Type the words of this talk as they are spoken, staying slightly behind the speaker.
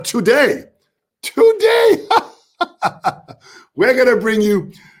Today, we're going to bring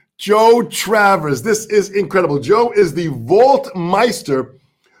you Joe Travers. This is incredible. Joe is the Vault Meister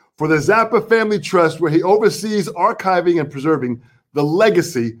for the Zappa Family Trust, where he oversees archiving and preserving the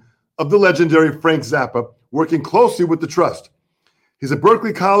legacy of the legendary Frank Zappa, working closely with the Trust. He's a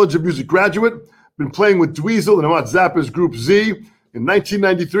Berklee College of Music graduate, been playing with Dweezil and Amat Zappa's Group Z in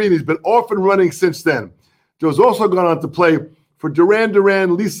 1993, and he's been off and running since then. Joe's also gone on to play for Duran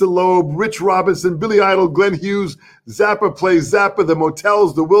Duran, Lisa Loeb, Rich Robinson, Billy Idol, Glenn Hughes, Zappa Plays Zappa, The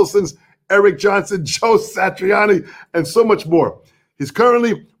Motels, The Wilsons, Eric Johnson, Joe Satriani, and so much more. He's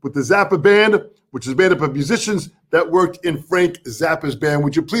currently with the Zappa Band, which is made up of musicians that worked in Frank Zappa's band.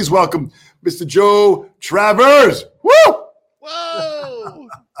 Would you please welcome Mr. Joe Travers? Woo! Whoa!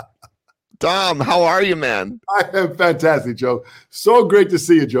 Dom, how are you, man? I am fantastic, Joe. So great to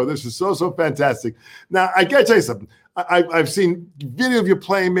see you, Joe. This is so fantastic. Now, I got to tell you something. I've seen video of you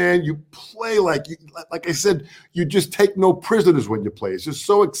playing, man. You play like I said, you just take no prisoners when you play. It's just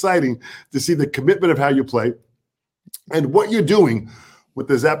so exciting to see the commitment of how you play and what you're doing with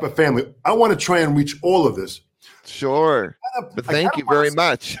the Zappa family. I want to try and reach all of this. Sure. But thank you very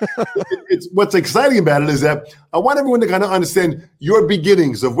much. It's what's exciting about it is that I want everyone to kind of understand your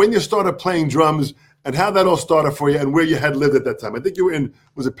beginnings of when you started playing drums and how that all started for you and where you had lived at that time. I think you were in,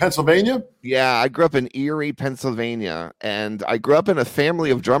 was it Pennsylvania? Yeah, I grew up in Erie, Pennsylvania, and I grew up in a family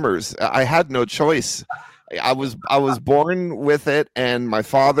of drummers. I had no choice. I was born with it, and my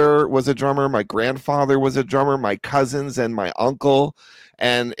father was a drummer, my grandfather was a drummer, my cousins and my uncle,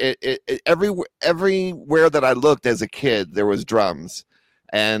 and everywhere that I looked as a kid, there was drums,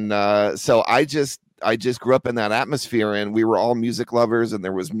 and so I just grew up in that atmosphere, and we were all music lovers, and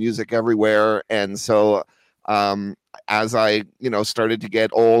there was music everywhere, and so as I started to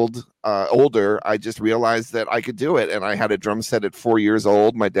get older, I just realized that I could do it, and I had a drum set at 4 years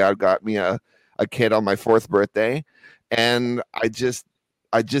old. My dad got me a kid on my 4th birthday, and I just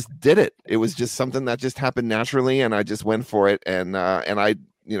did it. It was just something that just happened naturally, and I just went for it, and I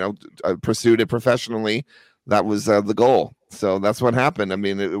pursued it professionally. That was the goal. So that's what happened. I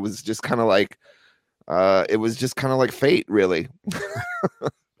mean, it was just kind of like fate, really.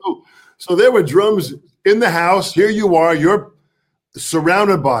 So there were drums in the house. Here you are. You're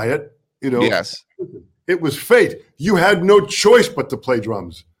surrounded by it. Yes. It was fate. You had no choice but to play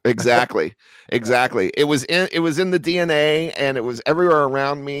drums. Exactly. It was in the DNA, and it was everywhere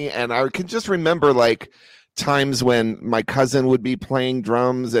around me. And I can just remember like times when my cousin would be playing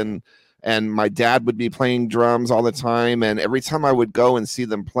drums and my dad would be playing drums all the time. And every time I would go and see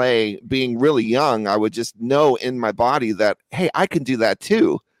them play, being really young, I would just know in my body that, hey, I can do that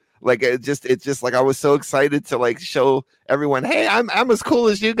too. Like it's just like I was so excited to like show everyone, hey, I'm as cool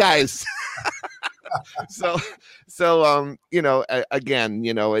as you guys. Again,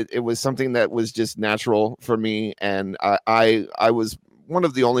 it was something that was just natural for me, and I was one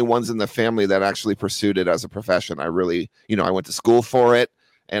of the only ones in the family that actually pursued it as a profession. I really, I went to school for it,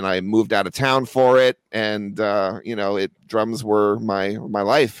 and I moved out of town for it, and drums were my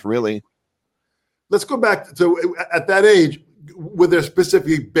life, really. Let's go back to at that age. Were there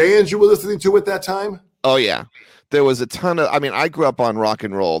specific bands you were listening to at that time? Oh yeah. There was a ton of, I grew up on rock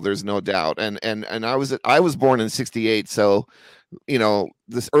and roll, there's no doubt. And I was born in 68. So,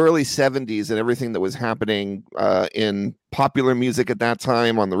 this early 70s and everything that was happening in popular music at that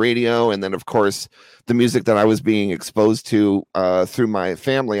time on the radio. And then of course the music that I was being exposed to through my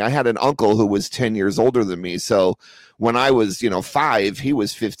family. I had an uncle who was 10 years older than me. So when I was, 5, he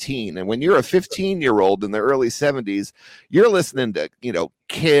was 15. And when you're a 15-year-old in the early 70s, you're listening to,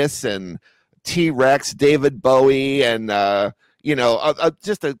 Kiss and T-Rex, David Bowie, and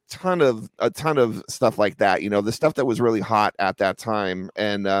just a ton of stuff like that. The stuff that was really hot at that time,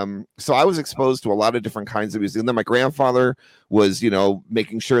 and so I was exposed to a lot of different kinds of music. And then my grandfather was,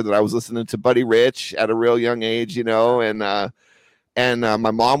 making sure that I was listening to Buddy Rich at a real young age, and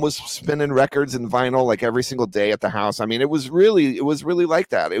my mom was spinning records and vinyl like every single day at the house. I mean, it was really like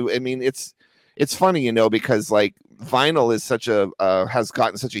that. It's funny, because like vinyl is has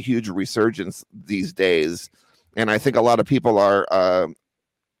gotten such a huge resurgence these days. And I think a lot of people are,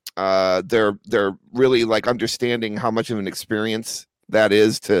 they're really like understanding how much of an experience that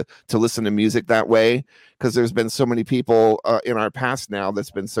is to listen to music that way. Because there's been so many people in our past now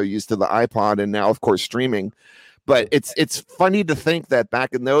that's been so used to the iPod and now, of course, streaming. But it's funny to think that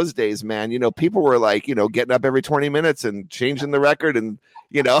back in those days, man, people were like, getting up every 20 minutes and changing the record, and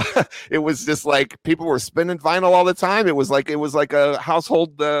it was just like people were spinning vinyl all the time. It was like a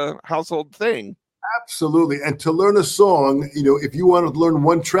household thing. Absolutely. And to learn a song, if you wanted to learn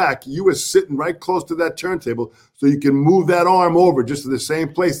one track, you were sitting right close to that turntable so you can move that arm over just to the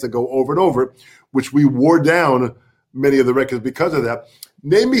same place to go over and over, which we wore down many of the records because of that.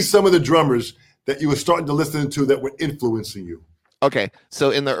 Name me some of the drummers that you were starting to listen to that were influencing you. Okay.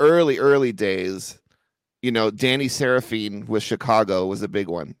 So in the early days, Danny Seraphine with Chicago was a big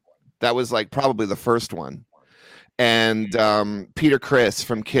one. That was like probably the first one. And Peter Criss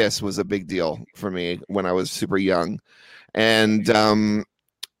from Kiss was a big deal for me when I was super young. And a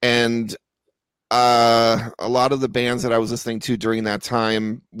lot of the bands that I was listening to during that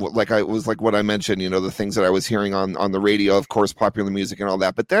time, like what I mentioned, the things that I was hearing on the radio, of course, popular music and all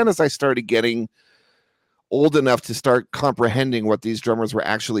that. But then as I started getting old enough to start comprehending what these drummers were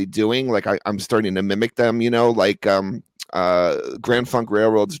actually doing, like I'm starting to mimic them, like Grand Funk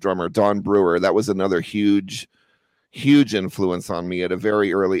Railroad's drummer, Don Brewer. That was another huge influence on me at a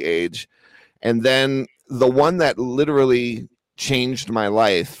very early age. And then the one that literally changed my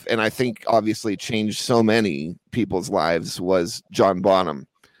life, and I think obviously changed so many people's lives, was John Bonham.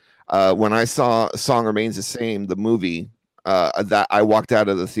 When I saw A Song Remains the Same, the movie, that I walked out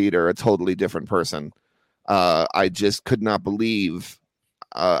of the theater a totally different person. I just could not believe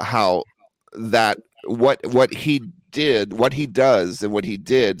how that what he did, what he does, and what he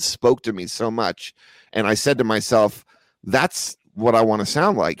did spoke to me so much. And I said to myself, that's what I want to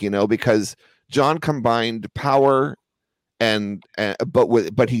sound like, because John combined power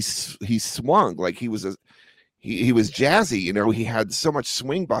but he swung like he was jazzy, he had so much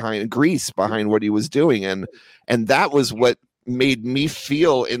swing grease behind what he was doing. And that was what made me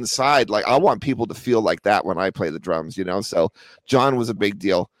feel inside like I want people to feel like that when I play the drums, so John was a big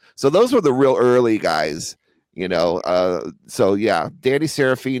deal. So those were the real early guys, so yeah, Danny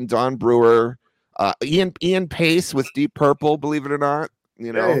Seraphine, Don Brewer, Ian Pace with Deep Purple, believe it or not,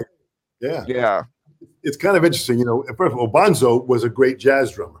 Hey, yeah. It's kind of interesting, first of all, Bonzo was a great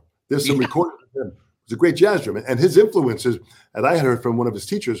jazz drummer. There's some recordings of him. He's a great jazz drummer, and his influences, that I had heard from one of his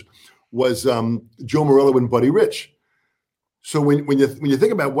teachers, was Joe Morello and Buddy Rich. So when you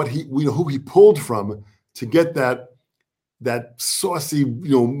think about who he pulled from to get that saucy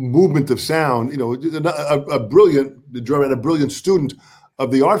movement of sound, a brilliant drummer and a brilliant student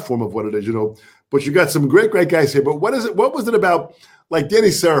of the art form of what it is, But you got some great guys here. But what was it about, like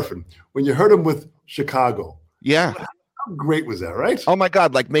Danny Seraphine, when you heard him with Chicago? Yeah. How great was that, right? Oh my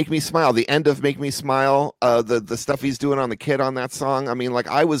God, like Make Me Smile, the end of Make Me Smile, the stuff he's doing on the kid on that song. I mean, like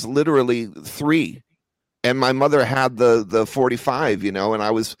I was literally 3 and my mother had the 45, and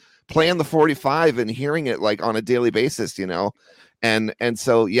I was playing the 45 and hearing it like on a daily basis, and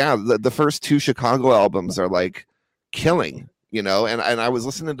so, yeah, the first 2 Chicago albums are like killing, and I was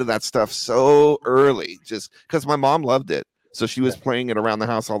listening to that stuff so early just because my mom loved it. So she was playing it around the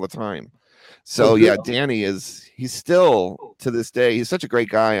house all the time. So yeah, Danny he's still to this day, he's such a great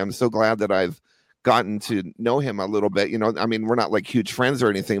guy. I'm so glad that I've gotten to know him a little bit. I mean, we're not like huge friends or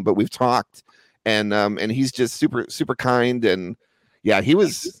anything, but we've talked, and he's just super, super kind. And yeah, he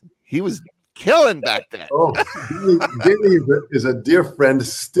was killing back then. Oh, Danny is a dear friend,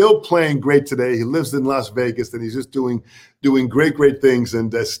 still playing great today. He lives in Las Vegas, and he's just doing great things,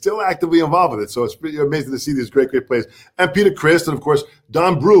 and still actively involved with it. So it's pretty amazing to see these great players. And Peter Criss, and of course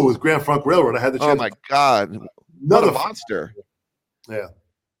Don Brewer with Grand Funk Railroad. I had the chance. Oh my God, what a monster! Yeah,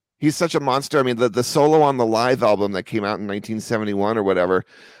 he's such a monster. I mean, the solo on the live album that came out in 1971 or whatever.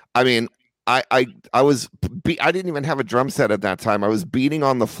 I mean, I didn't even have a drum set at that time. I was beating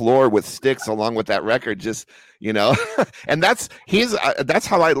on the floor with sticks along with that record, just and that's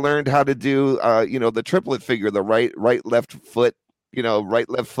how I learned how to do the triplet figure, the right left foot, right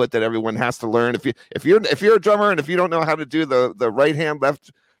left foot that everyone has to learn. If you're a drummer and if you don't know how to do the right hand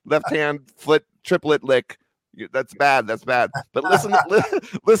left hand foot triplet lick, that's bad. But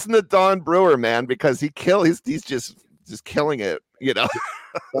listen to Don Brewer, man, because he's just killing it.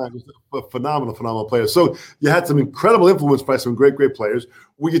 Just a phenomenal player. So you had some incredible influence by some great players.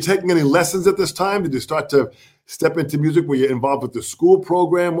 Were you taking any lessons at this time? Did you start to step into music? Were you involved with the school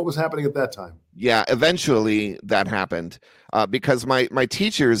program? What was happening at that time? Yeah, eventually that happened because my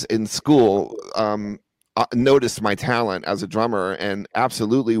teachers in school noticed my talent as a drummer and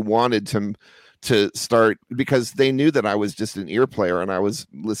absolutely wanted to start, because they knew that I was just an ear player and I was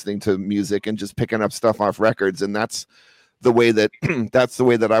listening to music and just picking up stuff off records, and that's the way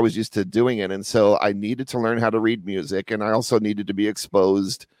that I was used to doing it. And so I needed to learn how to read music, and I also needed to be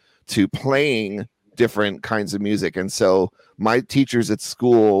exposed to playing different kinds of music. And so my teachers at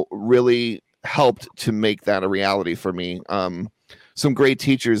school really helped to make that a reality for me. Some great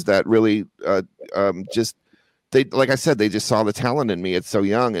teachers that really just they, like I said, they just saw the talent in me. It's so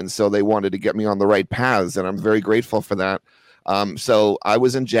young, and so they wanted to get me on the right paths, and I'm very grateful for that. So I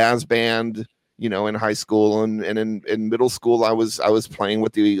was in jazz band, in high school, and in middle school, I was playing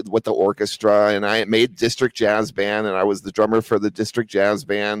with the orchestra, and I made district jazz band, and I was the drummer for the district jazz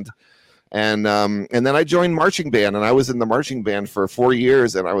band. And then I joined marching band, and I was in the marching band for 4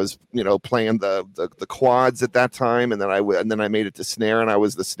 years, and I was playing the quads at that time, and then I made it to snare, and I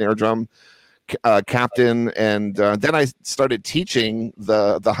was the snare drum captain, and then I started teaching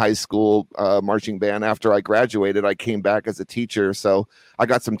the high school marching band. After I graduated, I came back as a teacher, so I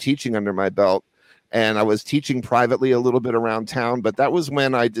got some teaching under my belt, and I was teaching privately a little bit around town. But that was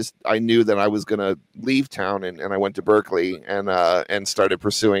when I knew that I was going to leave town, and I went to Berklee and started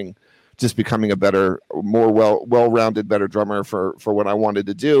pursuing just becoming a better, more well-rounded, better drummer for what I wanted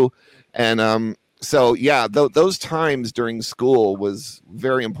to do. And so yeah, those times during school was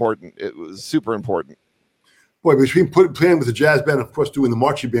very important. It was super important. Boy, between playing with the jazz band, of course, doing the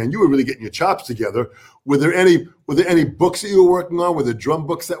marching band, you were really getting your chops together. Were there any books that you were working on? Were there drum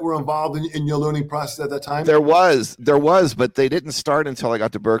books that were involved in your learning process at that time? There was, but they didn't start until I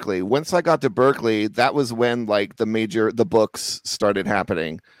got to Berklee. Once I got to Berklee, that was when like the books started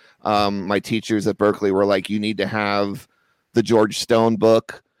happening. My teachers at Berklee were like, you need to have the George Stone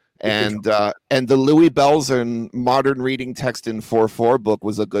book, and the Louis Belson Modern Reading Text in 4/4 book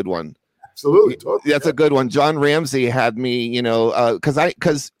was a good one. Absolutely, totally. That's a good one. John Ramsey had me,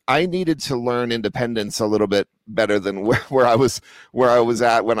 because I needed to learn independence a little bit better than where I was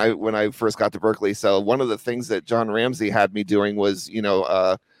at when I first got to Berklee. So one of the things that John Ramsey had me doing was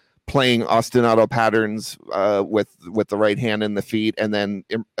playing ostinato patterns with the right hand and the feet, and then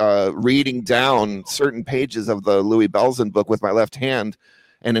reading down certain pages of the Louis Belson book with my left hand,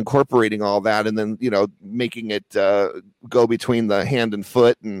 and incorporating all that, and then making it go between the hand and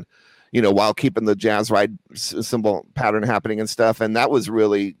foot, and while keeping the jazz ride cymbal pattern happening and stuff. And that was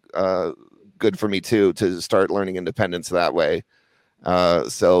really good for me too, to start learning independence that way.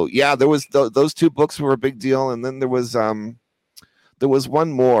 So yeah, there was those two books were a big deal, and then there was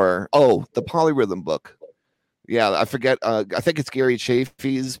one more. Oh, the polyrhythm book. Yeah, I forget. I think it's Gary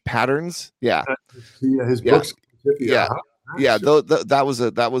Chaffee's Patterns. Yeah, his books. Yeah.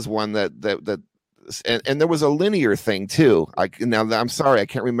 That was one that and there was a linear thing too. I'm sorry, I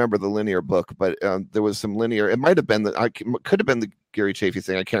can't remember the linear book, but there was some linear. It might have been could have been the Gary Chaffee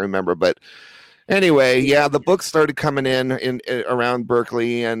thing. I can't remember, but anyway, yeah, the books started coming in around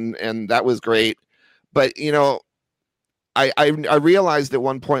Berklee, and that was great. But I realized at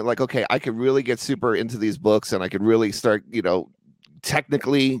one point, like, okay, I could really get super into these books, and I could really start,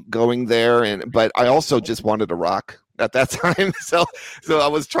 technically going there, but I also just wanted to rock at that time. So I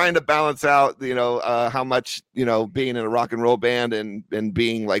was trying to balance out, how much, being in a rock and roll band and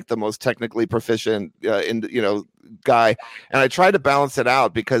being like the most technically proficient, guy. And I tried to balance it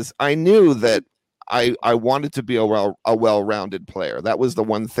out because I knew that I wanted to be a well-rounded player. That was the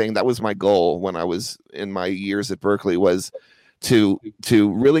one thing. That was my goal when I was in my years at Berklee, was to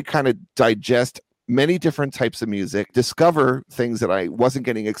really kind of digest many different types of music, discover things that I wasn't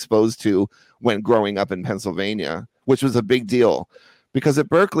getting exposed to when growing up in Pennsylvania, which was a big deal. Because at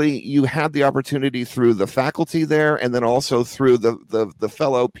Berklee, you had the opportunity through the faculty there, and then also through the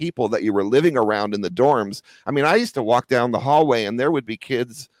fellow people that you were living around in the dorms. I mean, I used to walk down the hallway, and there would be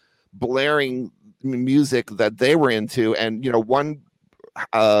kids blaring music that they were into, and one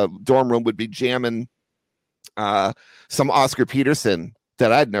dorm room would be jamming some Oscar Peterson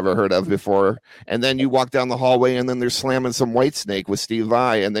that I'd never heard of before, and then you walk down the hallway, and then they're slamming some Whitesnake with Steve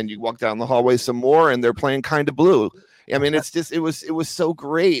Vai, and then you walk down the hallway some more, and they're playing Kind of Blue. I mean, it's just it was so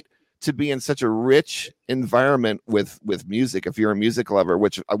great to be in such a rich environment with music. If you're a music lover,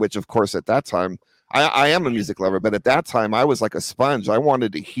 which of course at that time I am a music lover, but at that time I was like a sponge. I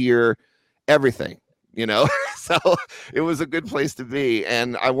wanted to hear everything, so it was a good place to be,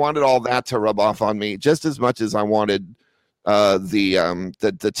 and I wanted all that to rub off on me just as much as I wanted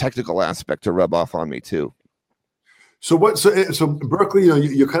the technical aspect to rub off on me too. So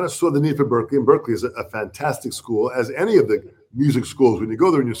Berklee, you kind of saw the need for Berklee, and Berklee is a fantastic school, as any of the music schools. When you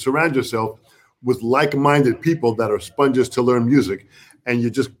go there and you surround yourself with like-minded people that are sponges to learn music, and you're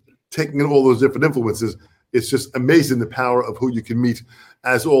just taking in all those different influences, it's just amazing the power of who you can meet.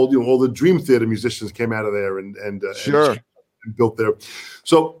 As all the Dream Theater musicians came out of there and sure, and built there.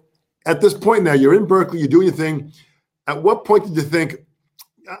 So at this point now, you're in Berklee, you're doing your thing. At what point did you think,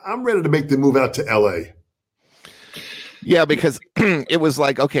 I'm ready to make the move out to LA? Yeah, because it was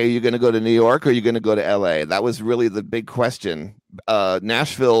like, okay, you're going to go to New York or you're going to go to LA? That was really the big question.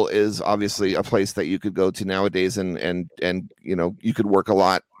 Nashville is obviously a place that you could go to nowadays, and you could work a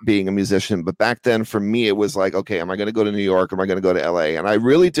lot being a musician. But back then, for me, it was like, okay, am I going to go to New York? Am I going to go to LA? And I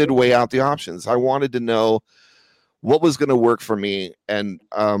really did weigh out the options. I wanted to know what was going to work for me. And,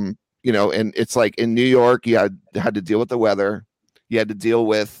 and it's like in New York, you had to deal with the weather. You had to deal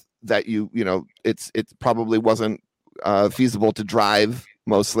with that. It probably wasn't feasible to drive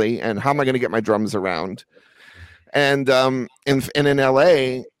mostly. And how am I going to get my drums around? And in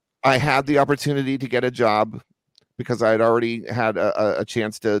LA, I had the opportunity to get a job because I had already had a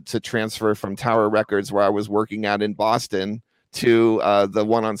chance to transfer from Tower Records, where I was working out in Boston, to the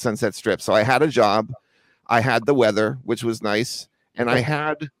one on Sunset Strip. So I had a job, I had the weather, which was nice, and I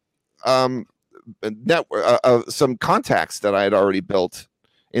had some contacts that I had already built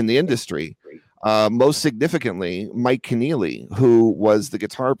in the industry. Most significantly, Mike Keneally, who was the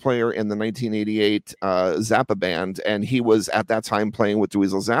guitar player in the 1988 Zappa band, and he was at that time playing with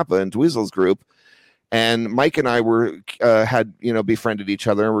Dweezil Zappa and Dweezil's group. And Mike and I had befriended each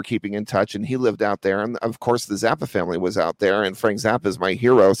other and were keeping in touch. And he lived out there, and of course the Zappa family was out there. And Frank Zappa is my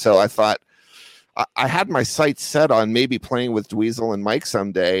hero, so I thought I had my sights set on maybe playing with Dweezil and Mike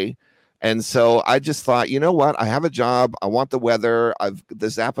someday. And so I just thought, you know what? I have a job. I want the weather. The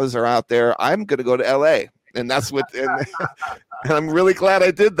Zappas are out there. I'm going to go to LA. And that's what, and I'm really glad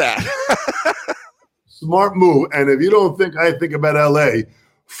I did that. Smart move. And if you don't think I think about LA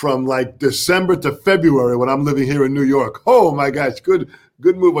from like December to February when I'm living here in New York, oh my gosh, good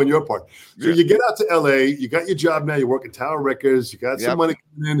move on your part. So you get out to LA, you got your job now, you work at Tower Records, you got some money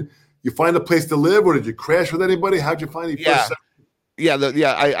coming in, you find a place to live, or did you crash with anybody? How'd you find your first?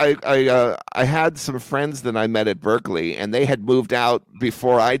 I had some friends that I met at Berkeley, and they had moved out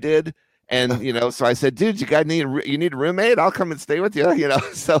before I did. And, so I said, dude, you need a roommate? I'll come and stay with you,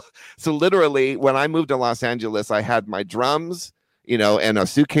 So literally when I moved to Los Angeles, I had my drums, and a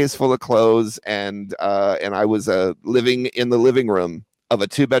suitcase full of clothes. And I was living in the living room of a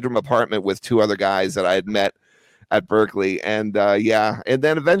 2-bedroom apartment with 2 other guys that I had met at Berkeley. And and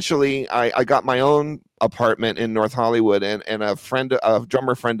then eventually I got my own apartment in North Hollywood, and a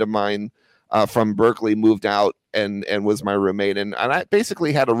drummer friend of mine from Berkeley moved out and was my roommate. And I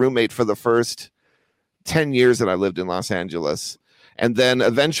basically had a roommate for the first 10 years that I lived in Los Angeles. And then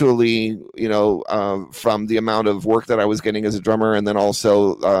eventually, from the amount of work that I was getting as a drummer, and then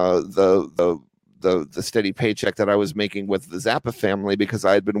also the steady paycheck that I was making with the Zappa family, because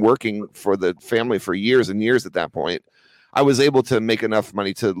I had been working for the family for years and years at that point, I was able to make enough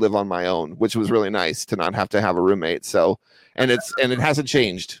money to live on my own, which was really nice to not have to have a roommate. So, and it hasn't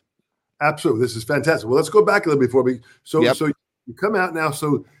changed. Absolutely. This is fantastic. Well, let's go back a little so you come out now.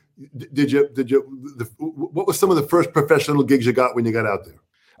 So what was some of the first professional gigs you got when you got out there?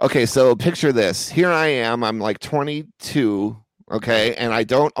 Okay. So picture this. Here I am. I'm like 22. Okay. And I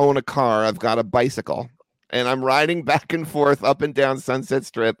don't own a car. I've got a bicycle, and I'm riding back and forth up and down Sunset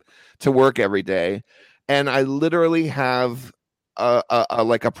Strip to work every day. And I literally have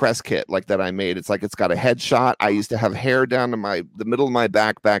a press kit like that I made. It's got a headshot. I used to have hair down to the middle of my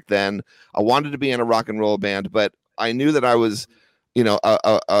back then. I wanted to be in a rock and roll band, but I knew that I was,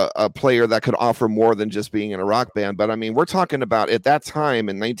 a player that could offer more than just being in a rock band. But I mean, we're talking about at that time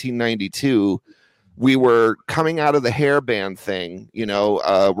in 1992, we were coming out of the hair band thing.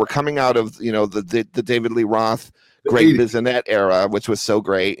 We're coming out of, the David Lee Roth, Greg Bissonette era, which was so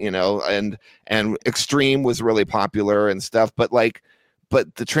great, and Extreme was really popular and stuff. But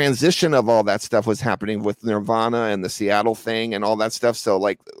the transition of all that stuff was happening with Nirvana and the Seattle thing and all that stuff. So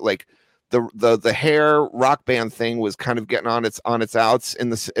the hair rock band thing was kind of getting on its outs in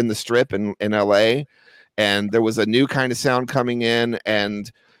the Strip in LA, and there was a new kind of sound coming in,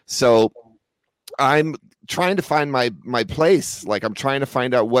 and so I'm trying to find my place. Like, I'm trying to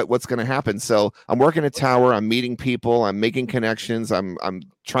find out what's going to happen. So I'm working at Tower. I'm meeting people. I'm making connections. I'm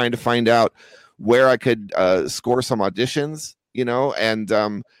trying to find out where I could score some auditions,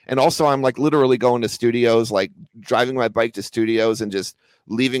 and also I'm like literally going to studios, like driving my bike to studios and just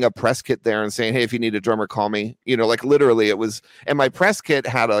leaving a press kit there and saying, hey, if you need a drummer, call me. Literally it was, and my press kit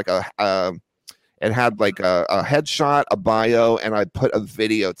had it had like a headshot, a bio, and I put a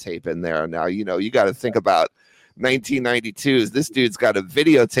videotape in there. Now, you got to think about 1992. This dude's got a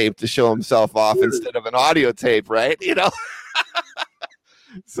videotape to show himself off instead of an audio tape, right?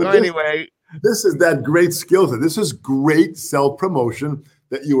 So anyway. This is that great skill set. This is great self-promotion,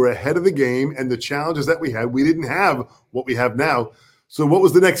 that you were ahead of the game, and the challenges that we had. We didn't have what we have now. So what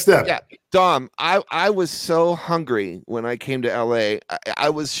was the next step? Yeah, Dom, I was so hungry when I came to LA. I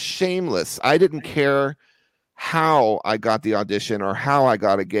was shameless. I didn't care how I got the audition or how I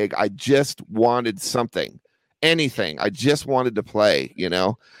got a gig. I just wanted something, anything. I just wanted to play,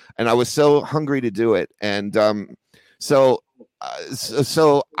 and I was so hungry to do it. And so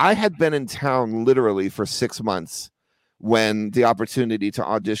So I had been in town literally for 6 months when the opportunity to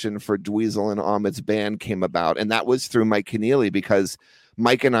audition for Dweezil and Ahmed's band came about. And that was through Mike Keneally, because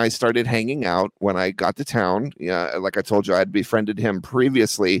Mike and I started hanging out when I got to town. Yeah, like I told you, I had befriended him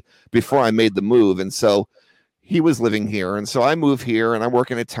previously before I made the move. And so he was living here. And so I moved here and I'm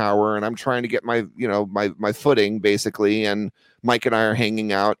working at Tower and I'm trying to get my, my footing basically. And Mike and I are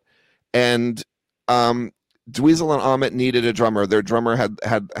hanging out. And Dweezil and Ahmed needed a drummer. Their drummer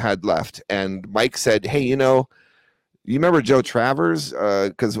had left. And Mike said, hey, you remember Joe Travers?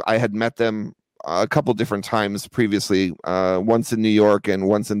 Because I had met them a couple different times previously, once in New York and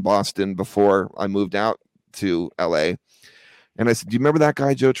once in Boston before I moved out to LA. And I said, do you remember that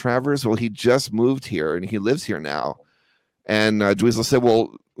guy, Joe Travers? Well, he just moved here and he lives here now. And Dweezil said,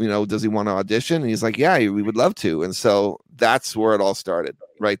 well, does he want to audition? And he's like, yeah, we would love to. And so that's where it all started,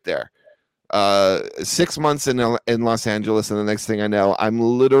 right there. 6 months in Los Angeles. And the next thing I know, I'm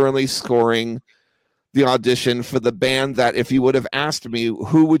literally scoring the audition for the band that, if you would have asked me,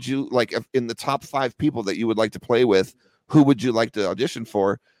 who would you like, if in the top 5 people that you would like to play with, who would you like to audition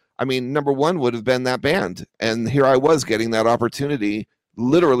for? I mean, number one would have been that band. And here I was getting that opportunity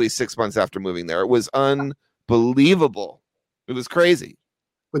literally 6 months after moving there. It was unbelievable. It was crazy.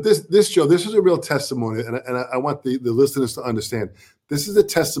 But this Joe, this is a real testimony. And I want the listeners to understand, this is a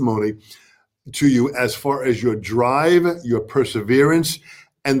testimony to you as far as your drive, your perseverance,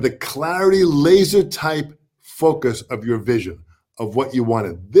 and the clarity, laser type focus of your vision of what you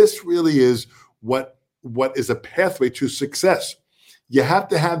wanted. This really is what is a pathway to success. You have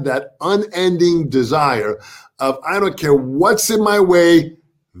to have that unending desire of, I don't care what's in my way,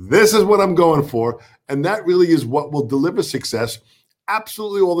 this is what I'm going for. And that really is what will deliver success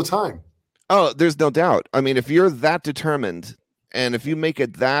absolutely all the time. Oh, there's no doubt. I mean, if you're that determined and if you make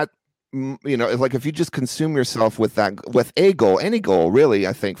it that, like if you just consume yourself with a goal, any goal, really,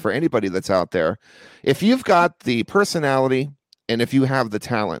 I think for anybody that's out there, if you've got the personality and if you have the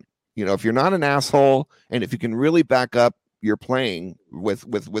talent, if you're not an asshole and if you can really back up your playing with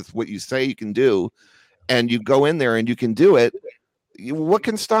what you say you can do, and you go in there and you can do it, what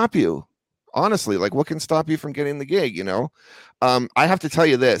can stop you? Honestly, like what can stop you from getting the gig? I have to tell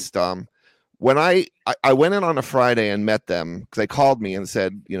you this, Dom. When I went in on a Friday and met them, because they called me and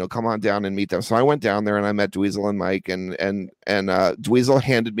said, come on down and meet them. So I went down there and I met Dweezil and Mike, and Dweezil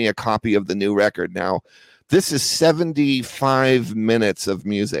handed me a copy of the new record. Now, this is 75 minutes of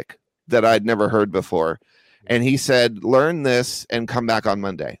music that I'd never heard before. And he said, learn this and come back on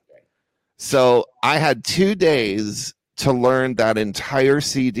Monday. So I had 2 days to learn that entire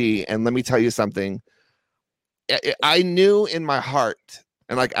CD. And let me tell you something. I knew in my heart,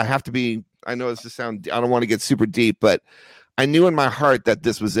 and like I have to be, I know this sound, I don't want to get super deep, but I knew in my heart that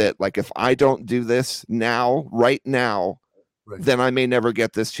this was it. Like if I don't do this now, right now, then I may never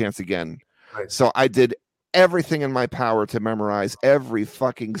get this chance again. Right. So I did everything in my power to memorize every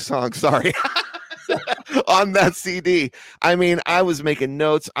fucking song. Sorry. On that CD. I mean, I was making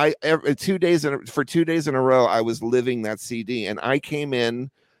notes. For 2 days in a row, I was living that CD. And I came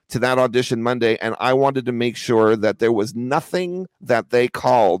in to that audition Monday, and I wanted to make sure that there was nothing that they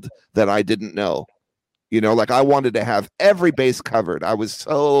called that I didn't know. Like I wanted to have every base covered. I was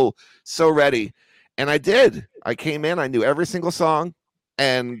so ready. And I did. I came in, I knew every single song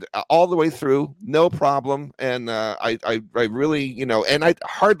and all the way through, no problem. And I really, and I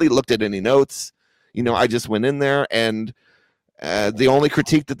hardly looked at any notes. I just went in there, and the only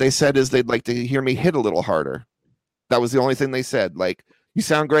critique that they said is they'd like to hear me hit a little harder. That was the only thing they said. Like, you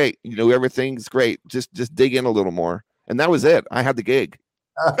sound great. Everything's great. Just dig in a little more. And that was it. I had the gig.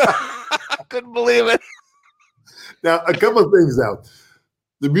 I couldn't believe it. Now, a couple of things now.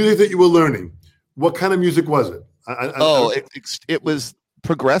 The music that you were learning, what kind of music was it? It was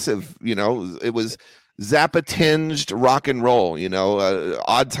progressive. It was Zappa tinged rock and roll,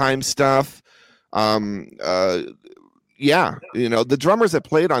 odd time stuff. The drummers that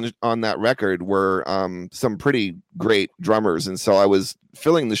played on that record were some pretty great drummers, and so I was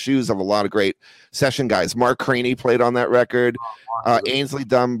filling the shoes of a lot of great session guys. Mark Craney played on that record, Ainsley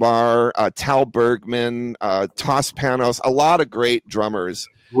Dunbar, Tal Bergman, Toss Panos, a lot of great drummers.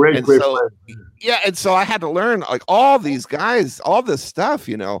 Great players. Yeah, and so I had to learn like all these guys, all this stuff,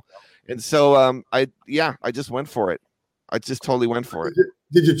 and so I just went for it. I just totally went for it.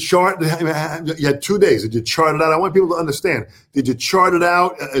 Did you chart? You had 2 days. Did you chart it out? I want people to understand. Did you chart it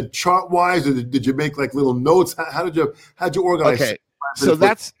out chart wise, or did you make like little notes? How did you organize? Okay, so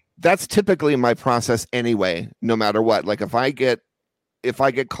that's typically my process anyway. No matter what, like if I get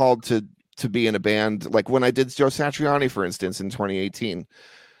called to be in a band, like when I did Joe Satriani, for instance, in 2018,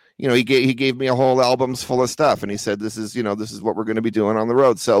 he gave me a whole albums full of stuff, and he said, this is what we're going to be doing on the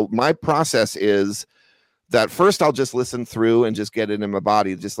road. So my process is that first I'll just listen through and just get it in my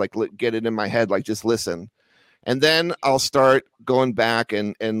body, just like get it in my head, like just listen. And then I'll start going back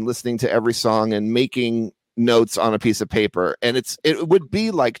and listening to every song and making notes on a piece of paper. And it would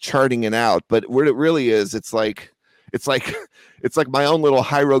be like charting it out, but what it really is, it's like my own little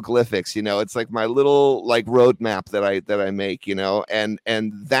hieroglyphics, it's like my little like roadmap that I make, and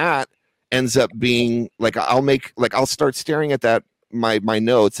that ends up being like, I'll start staring at that, my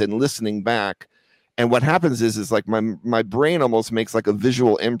notes and listening back. And what happens is like my brain almost makes like a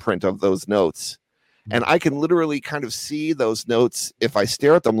visual imprint of those notes. And I can literally kind of see those notes if I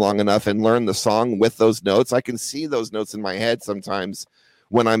stare at them long enough and learn the song with those notes. I can see those notes in my head sometimes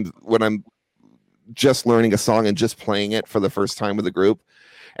when I'm just learning a song and just playing it for the first time with a group.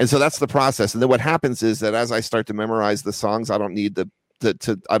 And so that's the process. And then what happens is that as I start to memorize the songs, I don't need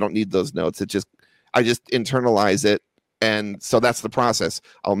I don't need those notes. I just internalize it. And so that's the process.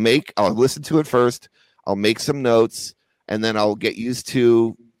 I'll listen to it first. I'll make some notes, and then I'll get used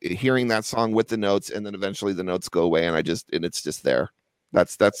to hearing that song with the notes, and then eventually the notes go away, and it's just there.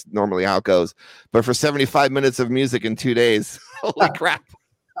 That's normally how it goes. But for 75 minutes of music in 2 days, holy crap.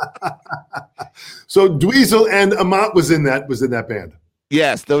 So Dweezil and Amat was in that band.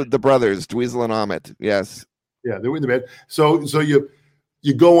 Yes, the brothers, Dweezil and Amat. Yes. Yeah, they were in the band. So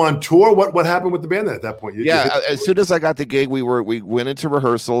you go on tour. What happened with the band at that point? As soon as I got the gig, we went into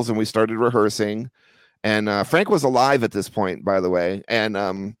rehearsals and we started rehearsing. And Frank was alive at this point, by the way.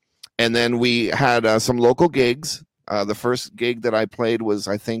 And then we had some local gigs. The first gig that I played was,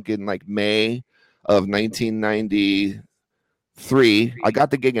 I think, in like May of 1993. I got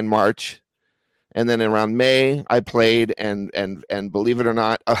the gig in March. And then around May, I played, and believe it or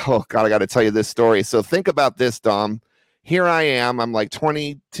not, oh God, I got to tell you this story. So think about this, Dom. Here I am. I'm like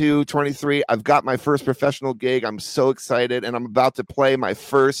 22, 23. I've got my first professional gig. I'm so excited, and I'm about to play my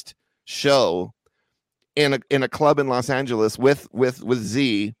first show in a club in Los Angeles with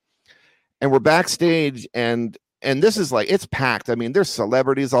Z, and we're backstage, and this is like, it's packed. I mean, there's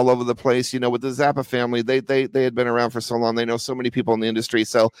celebrities all over the place. With the Zappa family, they had been around for so long. They know so many people in the industry.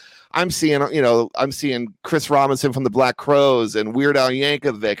 So I'm seeing Chris Robinson from the Black Crowes and Weird Al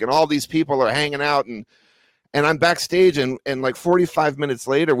Yankovic, and all these people are hanging out, and I'm backstage, and like 45 minutes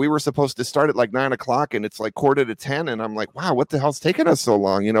later, we were supposed to start at like 9:00, and it's like 9:45, and I'm like, wow, what the hell's taking us so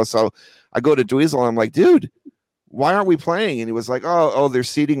long? So I go to Dweezil, and I'm like, dude, why aren't we playing? And he was like, oh, they're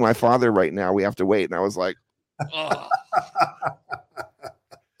seating my father right now. We have to wait. And I was like, oh.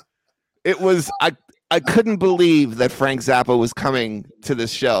 It was, I couldn't believe that Frank Zappa was coming to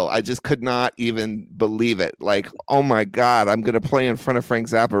this show. I just could not even believe it. Like, oh my God, I'm going to play in front of Frank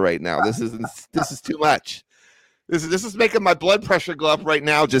Zappa right now. This is too much. This is making my blood pressure go up right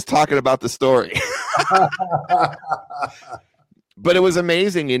now just talking about the story. But it was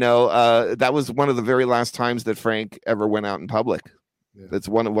amazing, that was one of the very last times that Frank ever went out in public. Yeah. That's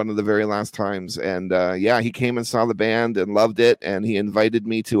one of the very last times. And he came and saw the band and loved it, and he invited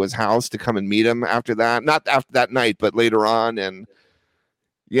me to his house to come and meet him after that. Not after that night, but later on. And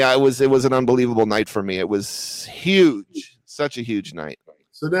yeah, it was an unbelievable night for me. It was huge, such a huge night.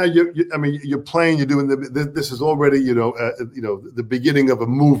 So now you're playing, you're doing this is already, the beginning of a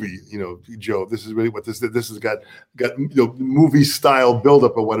movie, Joe. This is really what this has got movie style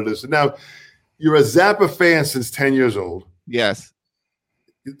buildup of what it is. So now you're a Zappa fan since 10 years old. Yes.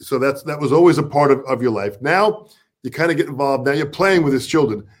 So that was always a part of your life. Now you kind of get involved. Now you're playing with his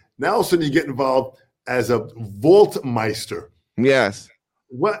children. Now all of a sudden you get involved as a Vaultmeister. Yes.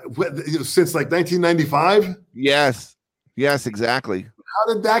 What since like 1995? Yes, exactly.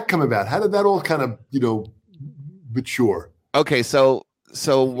 How did that come about? How did that all kind of, mature? Okay, so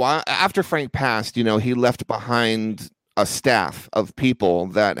after Frank passed, he left behind a staff of people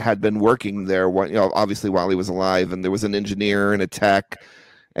that had been working there, obviously while he was alive, and there was an engineer and a tech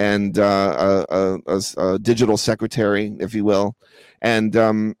and a digital secretary, if you will, and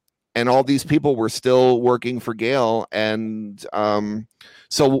all these people were still working for Gail, and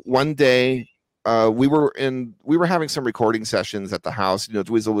so one day. We were having some recording sessions at the house.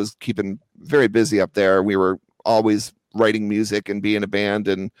 Dweezil was keeping very busy up there. We were always writing music and being a band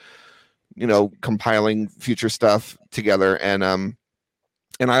and, compiling future stuff together. And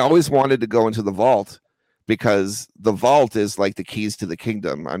I always wanted to go into the vault because the vault is like the keys to the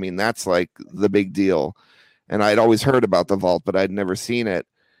kingdom. I mean, that's like the big deal. And I'd always heard about the vault, but I'd never seen it.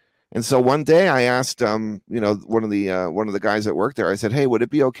 And so one day I asked, one of the guys that worked there, I said, hey, would it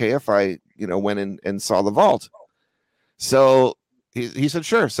be okay if I, went in and saw the vault? So he said,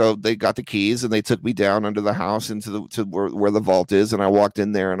 sure. So they got the keys and they took me down under the house into where the vault is. And I walked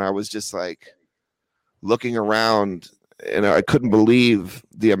in there and I was just like looking around and I couldn't believe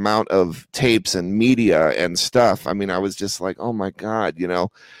the amount of tapes and media and stuff. I mean, I was just like, oh my God,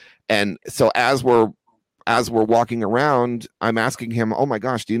 And so as we're walking around, I'm asking him, oh my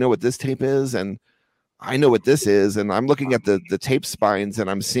gosh, do you know what this tape is? And I know what this is. And I'm looking at the tape spines and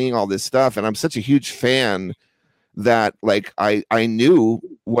I'm seeing all this stuff. And I'm such a huge fan that like I knew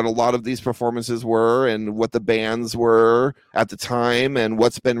what a lot of these performances were and what the bands were at the time and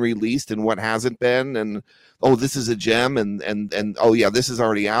what's been released and what hasn't been. And, oh, this is a gem. And oh yeah, this is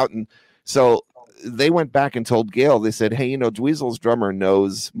already out. And so they went back and told Gail, they said, hey, Dweezil's drummer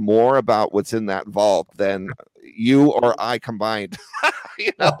knows more about what's in that vault than you or I combined.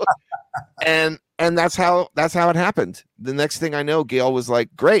 And that's how it happened. The next thing I know, Gail was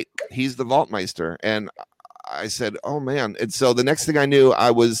like, great, he's the Vaultmeister. And I said, oh man. And so the next thing I knew,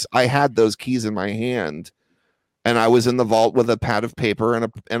 I had those keys in my hand and I was in the vault with a pad of paper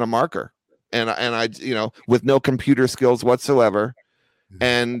and a marker. And I, with no computer skills whatsoever.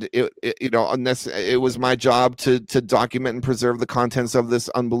 And it was my job to document and preserve the contents of this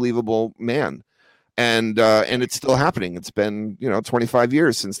unbelievable man. And it's still happening. It's been, 25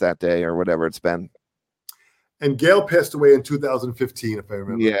 years since that day or whatever it's been. And Gail passed away in 2015, if I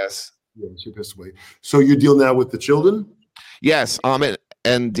remember. Yes. Yeah, she passed away. So you deal now with the children? Yes, Amit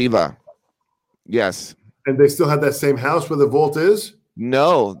and Diva. Yes. And they still have that same house where the vault is?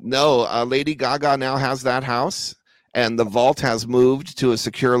 No. Lady Gaga now has that house, and the vault has moved to a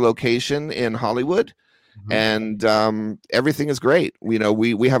secure location in Hollywood. Mm-hmm. And everything is great. We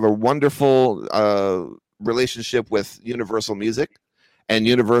have a wonderful relationship with Universal Music. And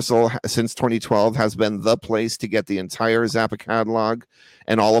Universal, since 2012, has been the place to get the entire Zappa catalog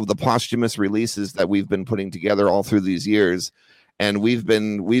and all of the posthumous releases that we've been putting together all through these years. And we've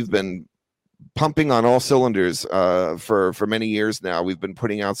been pumping on all cylinders for many years now. We've been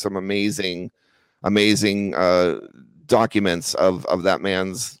putting out some amazing documents of that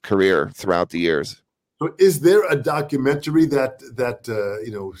man's career throughout the years. So, is there a documentary that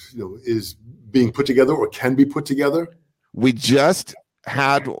is being put together or can be put together? We just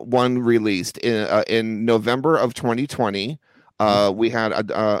had one released in November of 2020. We had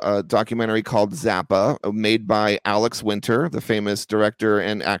a documentary called Zappa, made by Alex Winter, the famous director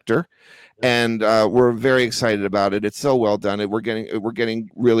and actor, and we're very excited about it. It's so well done. We're getting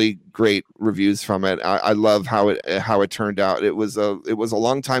really great reviews from it. I love how it turned out. It was a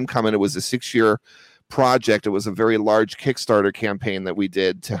long time coming. It was a 6-year project. It was a very large Kickstarter campaign that we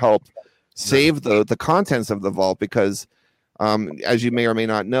did to help save the contents of the vault, because as you may or may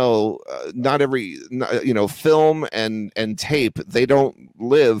not know, not every film and tape, they don't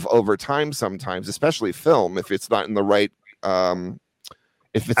live over time sometimes, especially film, if it's not in the right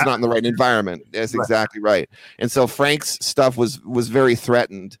environment. That's exactly right. And so Frank's stuff was very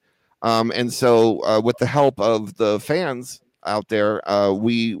threatened, and so with the help of the fans out there,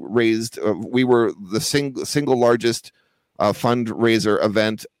 we were the single largest fundraiser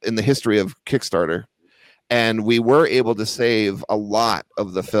event in the history of Kickstarter. And we were able to save a lot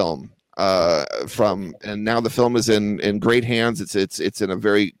of the film and now the film is in great hands. It's in a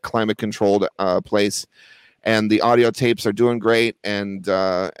very climate controlled place, and the audio tapes are doing great. And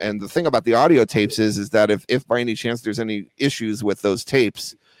the thing about the audio tapes is that if by any chance there's any issues with those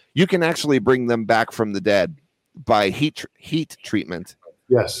tapes, you can actually bring them back from the dead by heat treatment.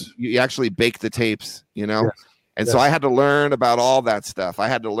 Yes, you actually bake the tapes, Yes. And yes. So I had to learn about all that stuff. I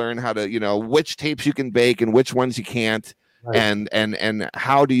had to learn how to, which tapes you can bake and which ones you can't, right. and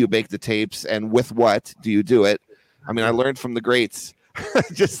how do you bake the tapes and with what do you do it? I mean, I learned from the greats,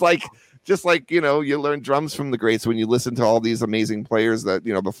 just like you learn drums from the greats when you listen to all these amazing players that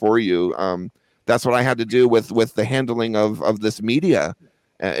before you. That's what I had to do with the handling of this media,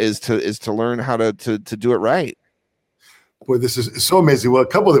 is to learn how to do it right. Boy, this is so amazing. Well, a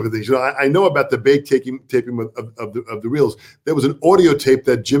couple of different things. I know about the bake taping of the reels. There was an audio tape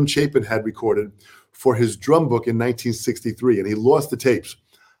that Jim Chapin had recorded for his drum book in 1963, and he lost the tapes.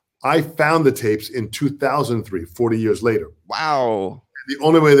 I found the tapes in 2003, 40 years later. Wow. The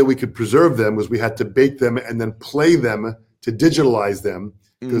only way that we could preserve them was we had to bake them and then play them to digitalize them,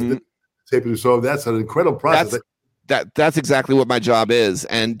 because the tape was so. That's an incredible process. That's exactly what my job is.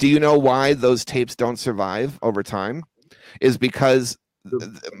 And do you know why those tapes don't survive over time? Is because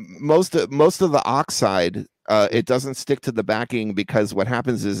most of the oxide, it doesn't stick to the backing, because what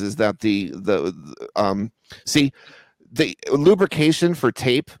happens is that the lubrication for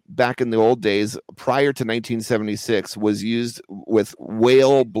tape back in the old days prior to 1976 was used with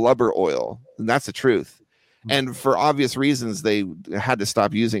whale blubber oil, and that's the truth. And for obvious reasons, they had to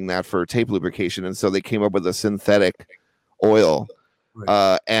stop using that for tape lubrication, and so they came up with a synthetic oil.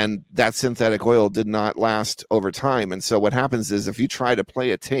 Right. And that synthetic oil did not last over time. And so what happens is if you try to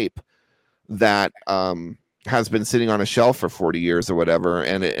play a tape that has been sitting on a shelf for 40 years or whatever,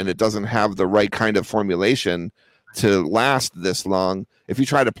 and it doesn't have the right kind of formulation to last this long, if you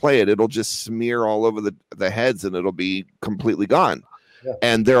try to play it, it'll just smear all over the heads and it'll be completely gone. Yeah.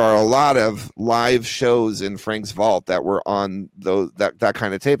 And there are a lot of live shows in Frank's vault that were on that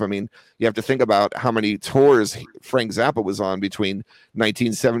kind of tape. I mean, you have to think about how many tours Frank Zappa was on between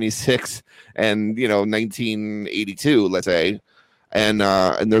 1976 and 1982, let's say. And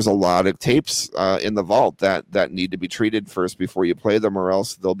there's a lot of tapes in the vault that need to be treated first before you play them, or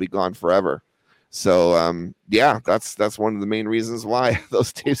else they'll be gone forever. So that's one of the main reasons why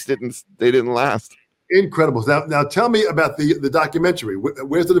those tapes didn't last. Incredible. Now tell me about the documentary.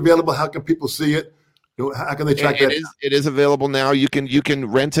 Where's it available? How can people see it? How can they track that? It is available now. You can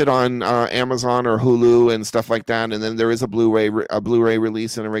rent it on Amazon or Hulu and stuff like that. And then there is a Blu-ray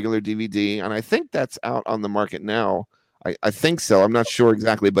release and a regular DVD. And I think that's out on the market now. I think so. I'm not sure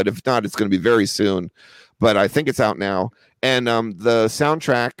exactly, but if not, it's going to be very soon. But I think it's out now. And the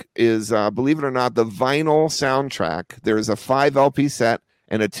soundtrack is, believe it or not, the vinyl soundtrack. There is a 5 LP set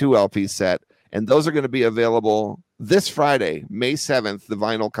and a 2 LP set. And those are going to be available this Friday, May 7th. The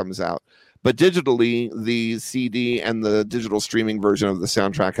vinyl comes out. But digitally, the CD and the digital streaming version of the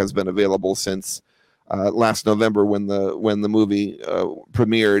soundtrack has been available since last November when the movie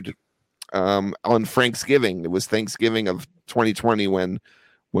premiered on Thanksgiving. It was Thanksgiving of 2020 when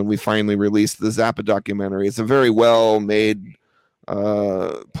we finally released the Zappa documentary. It's a very well-made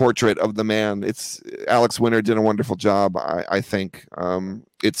portrait of the man. Alex Winter did a wonderful job, I think.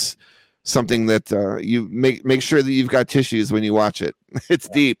 It's something that you make sure that you've got tissues when you watch it. It's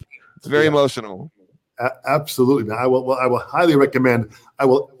deep. It's very emotional. Absolutely. I will highly recommend. I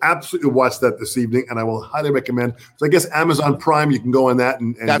will absolutely watch that this evening, and I will highly recommend. So I guess Amazon Prime, you can go on that.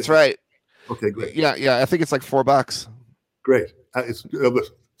 And that's right. Okay, great. Yeah. I think it's like $4. Great. It's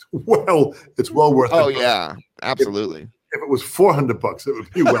well worth it. Oh yeah, absolutely. If it was $400, it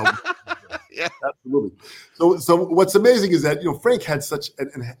would be well worth it. Yeah, absolutely. So what's amazing is that Frank had such a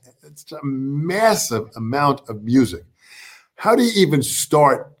massive amount of music. How do you even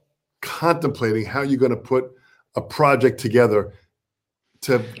start contemplating how you're going to put a project together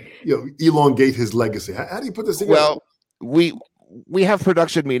to elongate his legacy? How do you put this together? Well, we have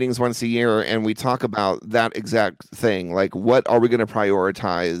production meetings once a year, and we talk about that exact thing. Like, what are we going to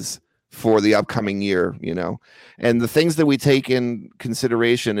prioritize for the upcoming year? And the things that we take in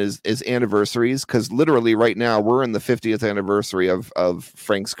consideration is anniversaries, because literally right now we're in the 50th anniversary of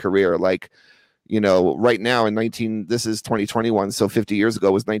Frank's career. Like, right now this is 2021, so 50 years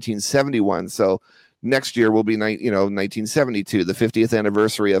ago was 1971. So next year will be 1972, the 50th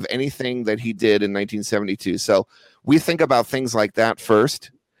anniversary of anything that he did in 1972. So we think about things like that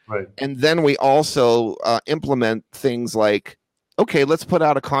first. Right. And then we also implement things like, okay, let's put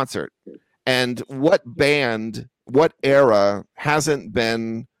out a concert. And what band, what era hasn't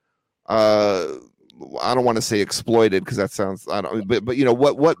been, I don't want to say exploited, because that sounds, but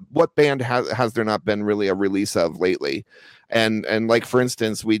what band has there not been really a release of lately? And like, for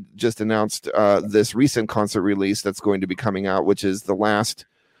instance, we just announced this recent concert release that's going to be coming out, which is the last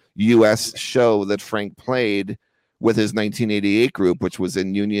U.S. show that Frank played with his 1988 group, which was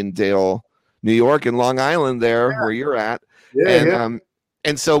in Uniondale, New York, and Long Island where you're at.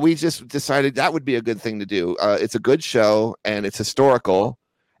 And so we just decided that would be a good thing to do. It's a good show and it's historical.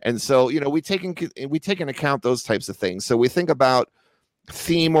 And so, we take into account those types of things. So we think about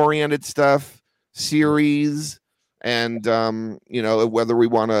theme-oriented stuff, series, and, whether we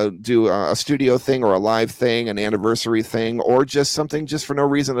want to do a studio thing or a live thing, an anniversary thing, or just something just for no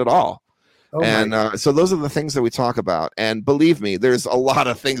reason at all. Oh, and so those are the things that we talk about. And believe me, there's a lot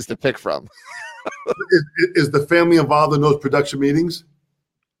of things to pick from. Is the family involved in those production meetings?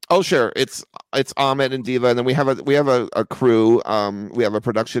 Oh, sure. It's Ahmet and Diva, and then we have a crew. We have a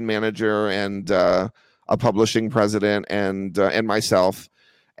production manager and a publishing president and myself,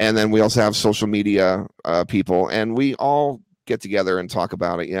 and then we also have social media people, and we all get together and talk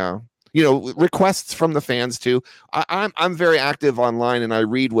about it. Yeah, requests from the fans too. I'm very active online, and I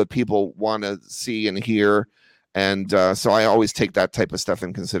read what people want to see and hear, and so I always take that type of stuff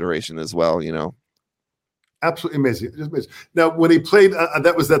in consideration as well. Absolutely amazing. Just amazing. Now, when he played,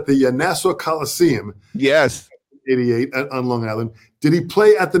 that was at the Nassau Coliseum. Yes. 88 on Long Island. Did he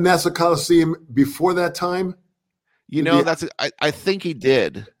play at the Nassau Coliseum before that time? You know, I think he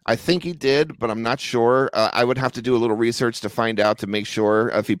did. I think he did, but I'm not sure. I would have to do a little research to find out to make sure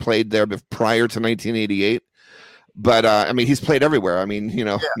if he played there prior to 1988. But I mean, he's played everywhere. I mean, you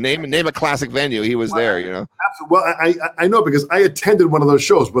know, name a classic venue, he was there. You know. Well, I know because I attended one of those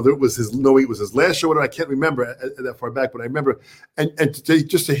shows. Whether it was his last show, or I can't remember that far back. But I remember, and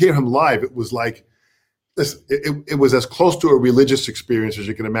just to hear him live, it was like, listen, it was as close to a religious experience as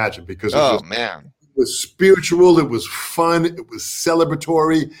you can imagine because it was spiritual, it was fun, it was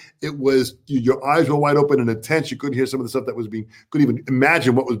celebratory, it was your eyes were wide open and intense. You couldn't hear some of the stuff that was couldn't even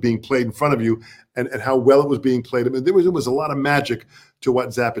imagine what was being played in front of you and how well it was being played. I mean, there was a lot of magic to what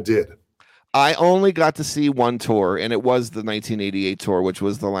Zappa did. I only got to see one tour, and it was the 1988 tour, which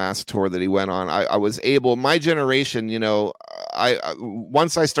was the last tour that he went on. I was able, my generation, you know, I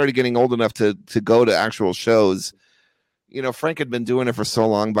once I started getting old enough to go to actual shows. You know, Frank had been doing it for so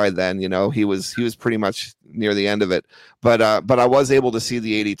long by then, you know, he was pretty much near the end of it. But I was able to see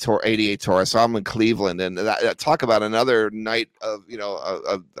the 88 tour. I saw him in Cleveland, and talk about another night of, you know,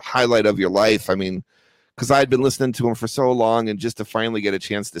 a highlight of your life. I mean, because I had been listening to him for so long, and just to finally get a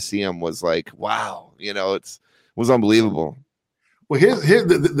chance to see him was like, wow, you know, it was unbelievable. Well, here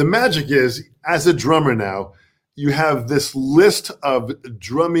the magic is, as a drummer now, you have this list of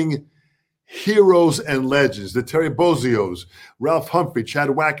drumming heroes and legends, the Terry Bozzios, Ralph Humphrey, Chad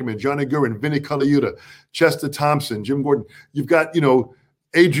Wackerman, Johnny Gurin, Vinnie Colaiuta, Chester Thompson, Jim Gordon. You've got, you know,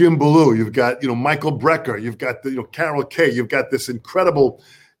 Adrian Belew. You've got, you know, Michael Brecker. You've got, you know, Carol Kay. You've got this incredible,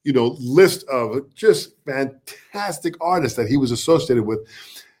 you know, list of just fantastic artists that he was associated with.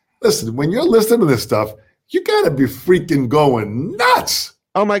 Listen, when you're listening to this stuff, you got to be freaking going nuts.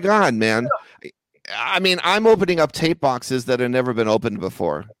 Oh, my God, man. I mean, I'm opening up tape boxes that have never been opened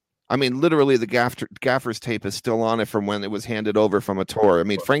before. I mean, literally, the Gaffer's tape is still on it from when it was handed over from a tour. I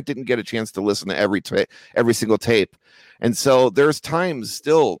mean, Frank didn't get a chance to listen to every single tape. And so there's times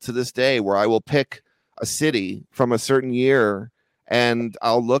still to this day where I will pick a city from a certain year, and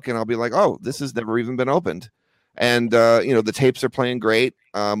I'll look and I'll be like, oh, this has never even been opened. And, you know, the tapes are playing great,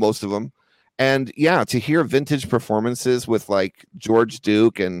 most of them. And, yeah, to hear vintage performances with, like, George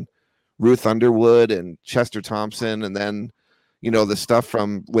Duke and Ruth Underwood and Chester Thompson, and then, you know, the stuff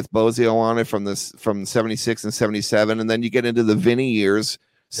with Bozzio on it from 76 and 77. And then you get into the Vinny years,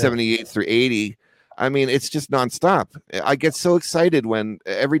 78 through 80. I mean, it's just nonstop. I get so excited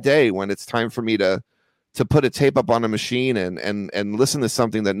every day when it's time for me to put a tape up on a machine and listen to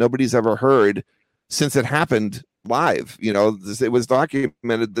something that nobody's ever heard since it happened live. You know, it was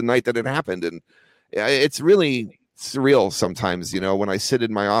documented the night that it happened. And it's really surreal sometimes, you know, when I sit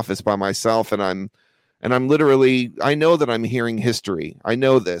in my office by myself and I'm literally, I know that I'm hearing history. I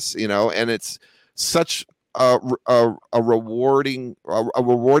know this, you know, and it's such a rewarding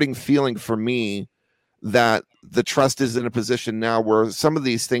feeling for me that the trust is in a position now where some of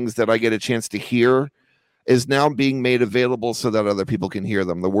these things that I get a chance to hear is now being made available so that other people can hear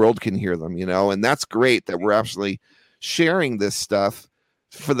them. The world can hear them, you know, and that's great that we're actually sharing this stuff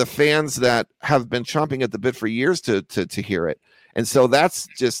for the fans that have been chomping at the bit for years to hear it. And so that's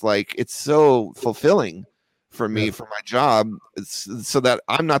just like, it's so fulfilling for me, for my job, so that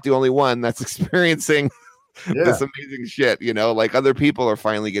I'm not the only one that's experiencing this amazing shit, you know, like other people are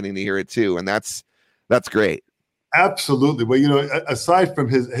finally getting to hear it too. And that's great. Absolutely. Well, you know, aside from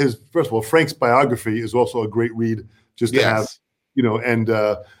his first of all, Frank's biography is also a great read just to have, you know, and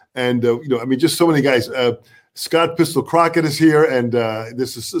you know, I mean, just so many guys. Scott Pistol Crockett is here, and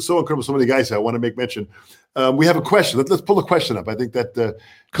this is so incredible. So many guys I want to make mention. We have a question. Let's pull a question up. I think that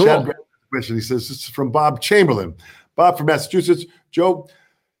cool. Chad question. He says this is from Bob Chamberlain. Bob from Massachusetts. Joe,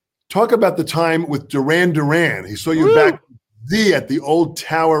 talk about the time with Duran Duran. He saw you back at the Old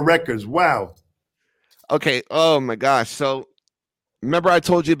Tower Records. Wow. Okay. Oh my gosh. So remember I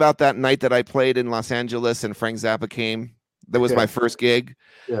told you about that night that I played in Los Angeles and Frank Zappa came? That was my first gig.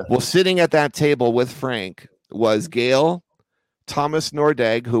 Yeah. Well, sitting at that table with Frank was Gail, Thomas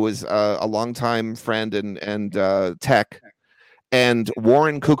Nordegg, who was a longtime friend and tech, and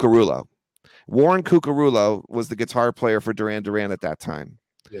Warren Cucurullo. Warren Cucurullo was the guitar player for Duran Duran at that time.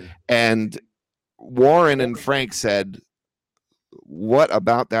 Yeah. And Warren and Frank said, what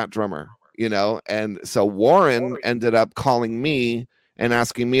about that drummer? You know, and so Warren ended up calling me and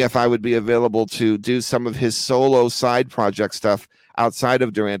asking me if I would be available to do some of his solo side project stuff outside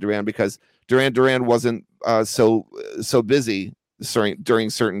of Duran Duran, because Duran Duran wasn't so busy during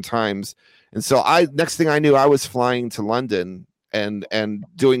certain times. And so next thing I knew, I was flying to London and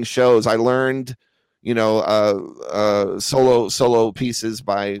doing shows. I learned, you know, solo pieces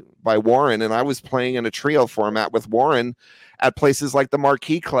by Warren, and I was playing in a trio format with Warren at places like the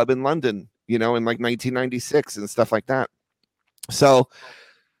Marquee Club in London, in like 1996 and stuff like that. So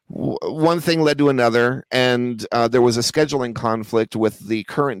one thing led to another, and there was a scheduling conflict with the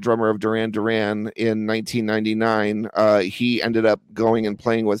current drummer of Duran Duran in 1999. He ended up going and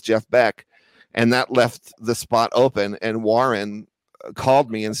playing with Jeff Beck, and that left the spot open. And Warren called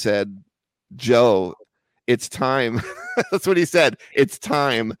me and said, "Joe, it's time." That's what he said. It's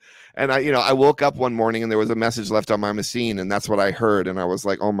time. And I woke up one morning and there was a message left on my machine, and that's what I heard. And I was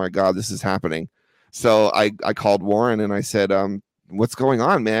like, "Oh my God, this is happening." So I called Warren and I said, "What's going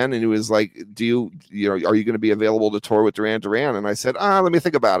on, man?" And he was like, are you going to be available to tour with Duran Duran? And I said, let me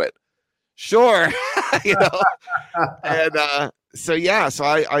think about it. Sure. And so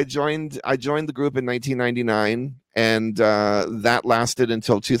I joined the group in 1999, and that lasted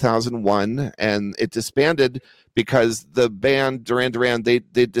until 2001, and it disbanded because the band Duran Duran, they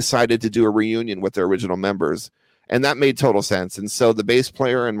decided to do a reunion with their original members, and that made total sense. And so the bass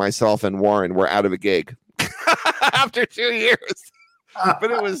player and myself and Warren were out of a gig after 2 years.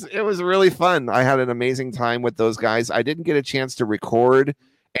 But it was really fun. I had an amazing time with those guys. I didn't get a chance to record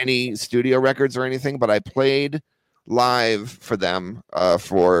any studio records or anything, but I played live for them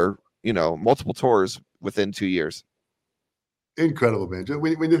for multiple tours within 2 years. Incredible, man.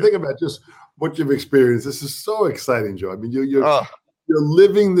 When you think about just what you've experienced, this is so exciting, Joe. I mean, you're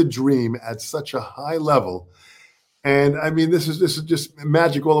living the dream at such a high level. And I mean, this is just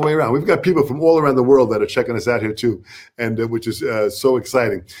magic all the way around. We've got people from all around the world that are checking us out here too, and which is so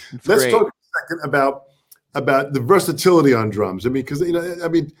exciting. Let's talk a second about the versatility on drums. I mean, because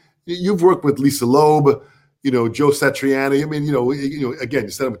you've worked with Lisa Loeb, Joe Satriani. I mean, again, you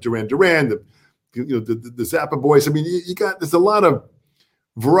set up with Duran Duran, the Zappa Boys. I mean, there's a lot of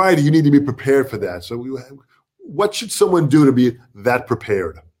variety. You need to be prepared for that. So, what should someone do to be that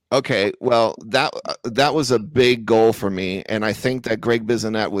prepared? Okay, well, that was a big goal for me, and I think that Greg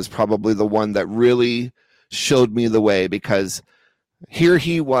Bissonette was probably the one that really showed me the way, because here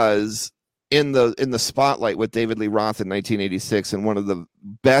he was in the spotlight with David Lee Roth in 1986, and one of the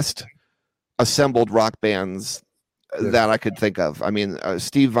best assembled rock bands that I could think of. I mean,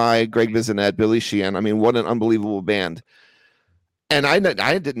 Steve Vai, Greg Bissonette, Billy Sheehan. I mean, what an unbelievable band. And I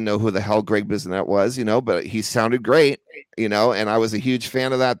didn't know who the hell Greg Bissonette was, but he sounded great, and I was a huge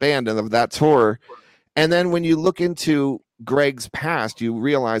fan of that band and of that tour. And then when you look into Greg's past, you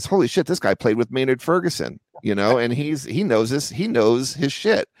realize, holy shit, this guy played with Maynard Ferguson, and he knows his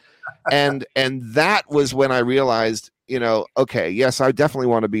shit. And that was when I realized, okay, yes, I definitely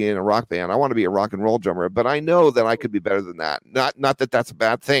want to be in a rock band. I want to be a rock and roll drummer, but I know that I could be better than that. Not that that's a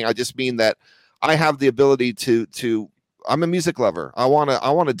bad thing. I just mean that I have the ability to I'm a music lover. I want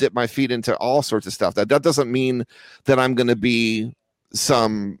to dip my feet into all sorts of stuff. That doesn't mean that I'm going to be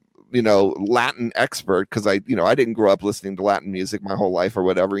some, Latin expert, because I didn't grow up listening to Latin music my whole life or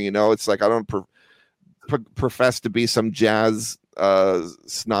whatever. It's like I don't profess to be some jazz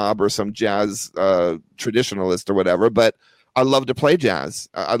snob or some jazz traditionalist or whatever, but I love to play jazz.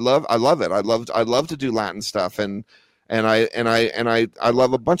 I love it. I love to do Latin stuff, and I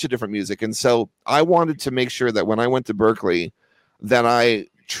love a bunch of different music. And so I wanted to make sure that when I went to Berklee, that I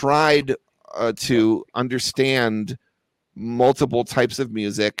tried to understand multiple types of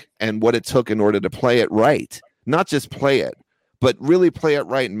music and what it took in order to play it right. Not just play it, but really play it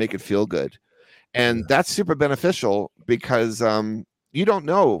right and make it feel good. And that's super beneficial, because you don't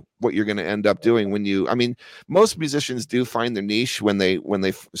know what you're going to end up doing most musicians do find their niche when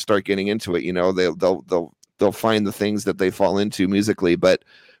they start getting into it. They'll find the things that they fall into musically. But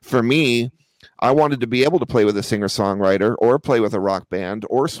for me, I wanted to be able to play with a singer-songwriter, or play with a rock band,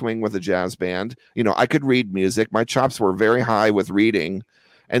 or swing with a jazz band. I could read music. My chops were very high with reading.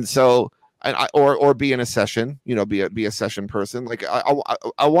 And so, or be in a session, be a session person. Like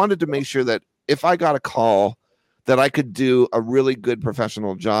I wanted to make sure that if I got a call, that I could do a really good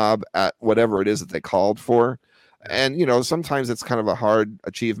professional job at whatever it is that they called for. And, sometimes it's kind of a hard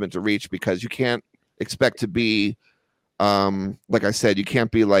achievement to reach, because you can't expect to be, like I said, you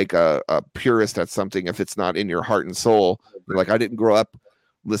can't be like a purist at something if it's not in your heart and soul. Like, I didn't grow up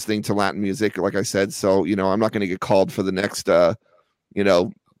listening to Latin music, like I said, so I'm not going to get called for the next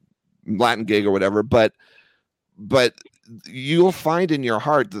Latin gig or whatever, but you'll find in your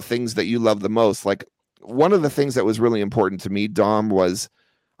heart the things that you love the most. Like, one of the things that was really important to me, Dom, was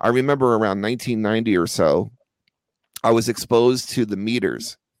I remember around 1990 or so, I was exposed to the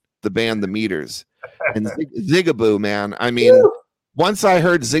Meters, the band The Meters. And Zigaboo, man. I mean, once I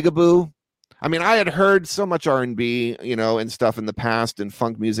heard Zigaboo, I had heard so much R&B, and stuff in the past, and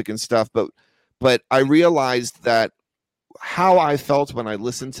funk music and stuff, but I realized that how I felt when I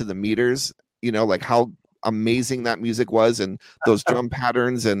listened to The Meters, like how amazing that music was, and those drum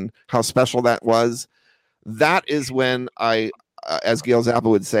patterns and how special that was. That is when I, as Gail Zappa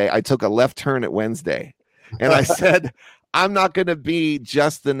would say, I took a left turn at Wednesday, and I said, I'm not going to be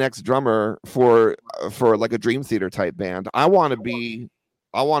just the next drummer for like a Dream Theater type band. I want to be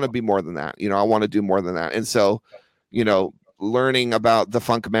more than that. I want to do more than that. And so, learning about the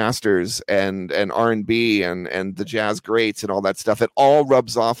funk masters and R&B and the jazz greats and all that stuff, it all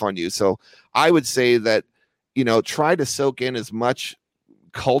rubs off on you. So I would say that, try to soak in as much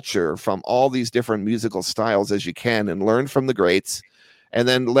culture from all these different musical styles as you can and learn from the greats, and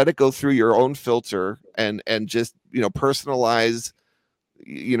then let it go through your own filter and just, personalize,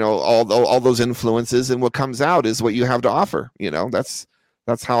 all those influences, and what comes out is what you have to offer. That's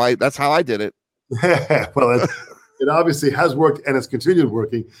how I did it. Well, it obviously has worked, and it's continued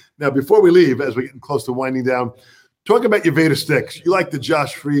working. Now, before we leave, as we're getting close to winding down, talk about your Vater sticks. You like the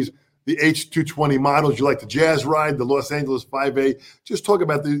Josh Freese, the H220 models. You like the Jazz Ride, the Los Angeles 5A. Just talk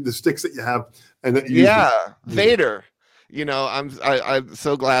about the sticks that you have and that you use. Vater. I'm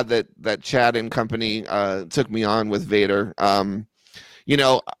so glad that Chad and company took me on with Vater.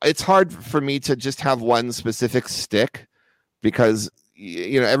 It's hard for me to just have one specific stick because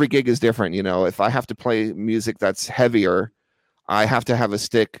every gig is different. If I have to play music that's heavier, I have to have a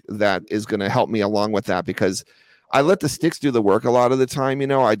stick that is going to help me along with that, because I let the sticks do the work a lot of the time.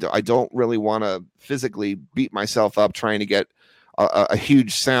 I don't really want to physically beat myself up trying to get a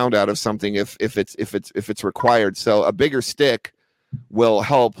huge sound out of something if it's required. So a bigger stick will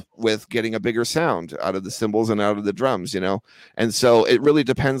help with getting a bigger sound out of the cymbals and out of the drums, and so it really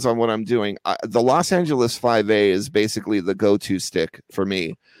depends on what I'm doing. The Los Angeles 5A is basically the go-to stick for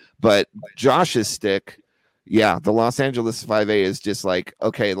me, but Josh's stick, the Los Angeles 5A is just like,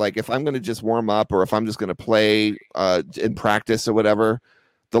 okay, like if I'm going to just warm up or if I'm just going to play in practice or whatever,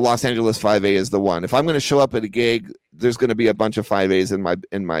 the Los Angeles 5A is the one. If I'm going to show up at a gig, there's going to be a bunch of 5As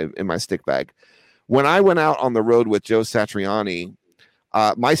in my stick bag. When I went out on the road with Joe Satriani,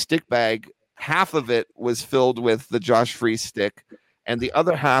 my stick bag, half of it was filled with the Josh Freese stick, and the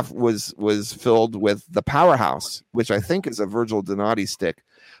other half was filled with the Powerhouse, which I think is a Virgil Donati stick.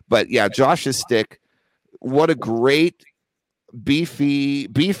 But yeah, Josh's stick, what a great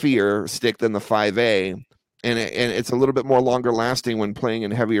beefier stick than the 5A, and it's a little bit more longer lasting when playing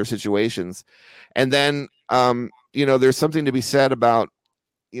in heavier situations. And then there's something to be said about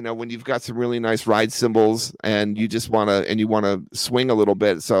when you've got some really nice ride cymbals and you just want to swing a little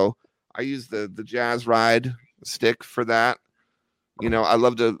bit. So I use the Jazz Ride stick for that. I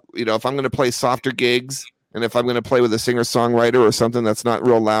love to, if I'm going to play softer gigs and if I'm going to play with a singer-songwriter or something that's not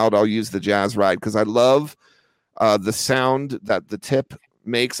real loud, I'll use the Jazz Ride because I love the sound that the tip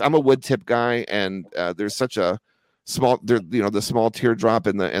makes. I'm a wood tip guy, and there's such a small, the small teardrop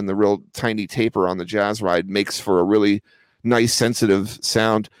and the real tiny taper on the Jazz Ride makes for a really nice sensitive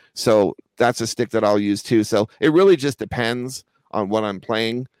sound. So that's a stick that I'll use too. So it really just depends on what I'm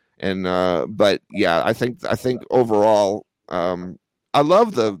playing. And but yeah, I think overall I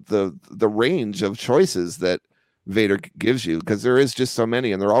love the range of choices that Vater gives you, because there is just so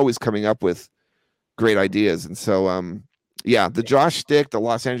many and they're always coming up with great ideas. And so yeah, the Josh stick, the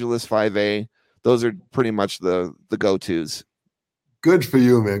Los Angeles 5A, those are pretty much the go-tos. Good for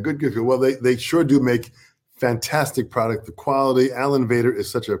you, man. Good for you. Well, they sure do make fantastic product. The quality. Alan Vater is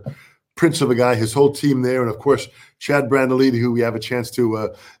such a prince of a guy. His whole team there, and of course Chad Brandolini, who we have a chance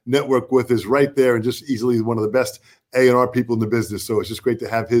to network with, is right there and just easily one of the best A&R people in the business. So it's just great to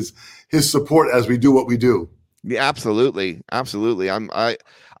have his support as we do what we do. Yeah, absolutely. I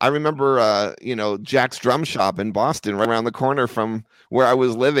remember Jack's Drum Shop in Boston, right around the corner from where I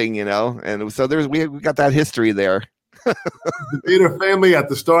was living, and so we got that history there. The Vater family at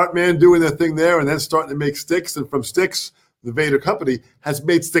the start, man, doing their thing there, and then starting to make sticks. And from sticks, the Vater company has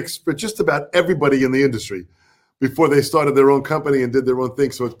made sticks for just about everybody in the industry before they started their own company and did their own thing.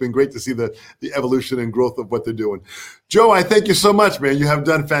 So it's been great to see the evolution and growth of what they're doing. Joe, I thank you so much, man. You have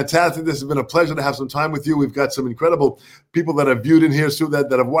done fantastic. This has been a pleasure to have some time with you. We've got some incredible people that have viewed in here, so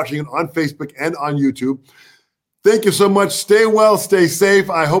that are watching it on Facebook and on YouTube. Thank you so much. Stay well, stay safe.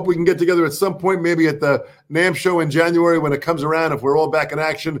 I hope we can get together at some point, maybe at the NAMM show in January when it comes around. If we're all back in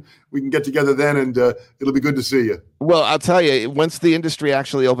action, we can get together then, and it'll be good to see you. Well, I'll tell you, once the industry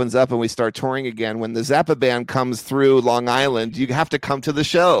actually opens up and we start touring again, when the Zappa band comes through Long Island, you have to come to the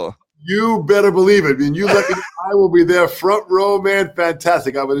show. You better believe it. And you let me know, I will be there front row, man.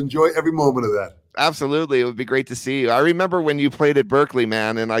 Fantastic. I would enjoy every moment of that. Absolutely. It would be great to see you. I remember when you played at Berkeley,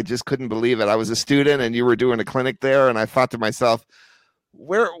 man, and I just couldn't believe it. I was a student and you were doing a clinic there, and I thought to myself,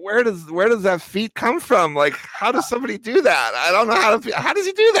 where does that feat come from? Like, how does somebody do that? I don't know how does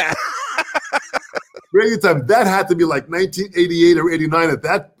he do that? Great time. That had to be like 1988 or 89 at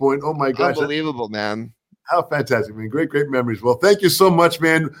that point. Oh my gosh. Unbelievable, man. How fantastic, man. Great, great memories. Well, thank you so much,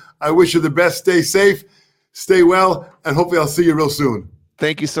 man. I wish you the best. Stay safe, stay well, and hopefully I'll see you real soon.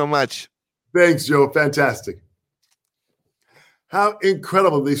 Thank you so much. Thanks, Joe. Fantastic. How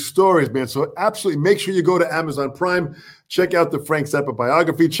incredible these stories, man. So absolutely make sure you go to Amazon Prime, check out the Frank Zappa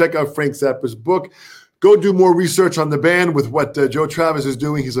biography, check out Frank Zappa's book. Go do more research on the band with what Joe Travis is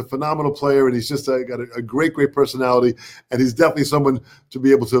doing. He's a phenomenal player, and he's just got a great, great personality, and he's definitely someone to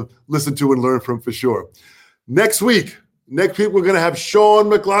be able to listen to and learn from for sure. Next week, we're going to have Sean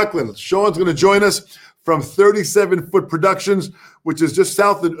McLaughlin. Sean's going to join us from 37 Foot Productions, which is just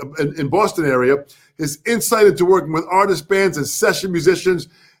south in Boston area. His insight into working with artist bands and session musicians.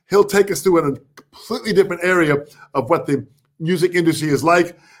 He'll take us through a completely different area of what the music industry is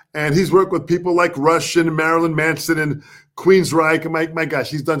like. And he's worked with people like Rush and Marilyn Manson and Queensryche. And my gosh,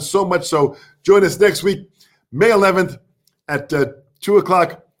 he's done so much. So join us next week, May 11th at 2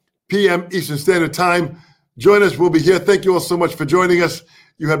 o'clock p.m. Eastern Standard Time. Join us. We'll be here. Thank you all so much for joining us.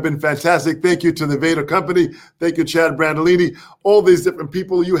 You have been fantastic. Thank you to the Vader Company. Thank you, Chad Brandolini. All these different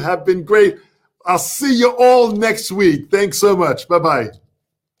people. You have been great. I'll see you all next week. Thanks so much. Bye-bye.